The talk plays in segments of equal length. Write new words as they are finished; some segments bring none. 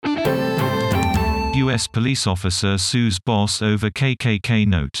U.S. police officer sues boss over KKK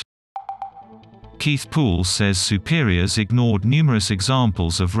note. Keith Poole says superiors ignored numerous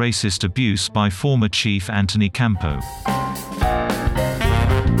examples of racist abuse by former Chief Anthony Campo.